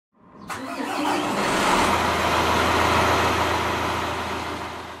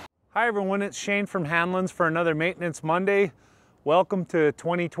Hi everyone, it's Shane from Hanlon's for another Maintenance Monday. Welcome to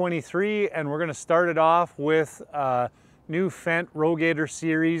 2023, and we're going to start it off with a new Fendt Rogator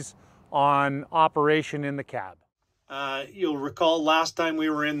series on operation in the cab. You'll recall last time we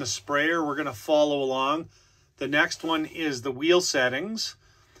were in the sprayer. We're going to follow along. The next one is the wheel settings.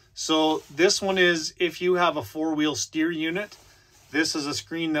 So this one is if you have a four-wheel steer unit. This is a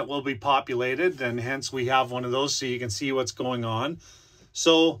screen that will be populated, and hence we have one of those so you can see what's going on.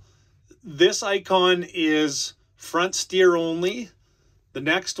 So this icon is front steer only. The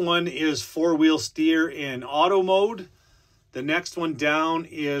next one is four-wheel steer in auto mode. The next one down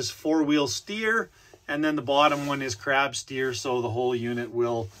is four-wheel steer. And then the bottom one is crab steer, so the whole unit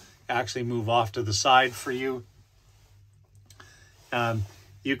will actually move off to the side for you.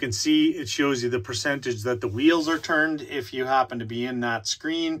 You can see it shows you the percentage that the wheels are turned if you happen to be in that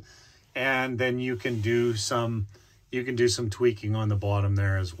screen. And then you can do some tweaking on the bottom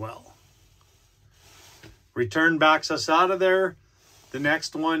there as well. Return backs us out of there. The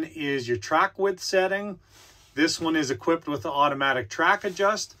next one is your track width setting. This one is equipped with the automatic track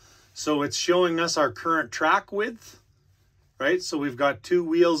adjust. So it's showing us our current track width, right? So we've got two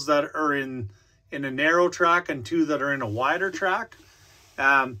wheels that are in a narrow track and two that are in a wider track.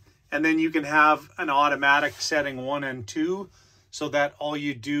 And then you can have an automatic setting 1 and 2 so that all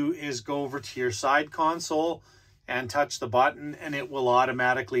you do is go over to your side console and touch the button, and it will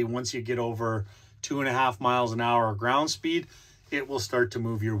automatically, once you get over 2.5 miles an hour ground speed, it will start to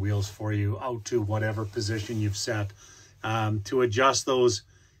move your wheels for you out to whatever position you've set. To adjust those,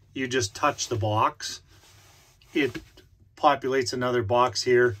 you just touch the box. It populates another box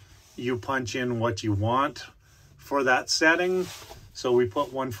here. You punch in what you want for that setting. So we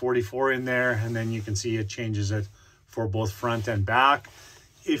put 144 in there, and then you can see it changes it for both front and back.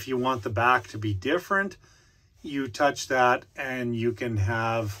 If you want the back to be different, you touch that and you can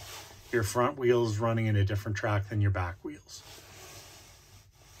have your front wheels running in a different track than your back wheels.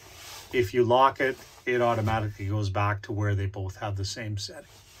 If you lock it, it automatically goes back to where they both have the same setting.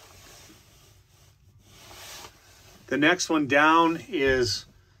 The next one down is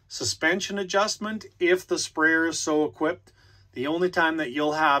suspension adjustment. If the sprayer is so equipped, the only time that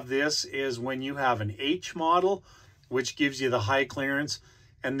you'll have this is when you have an H model, which gives you the high clearance,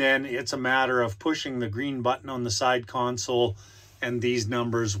 and then it's a matter of pushing the green button on the side console, and these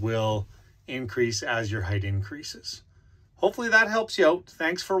numbers will increase as your height increases. Hopefully that helps you out.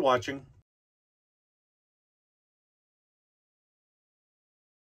 Thanks for watching.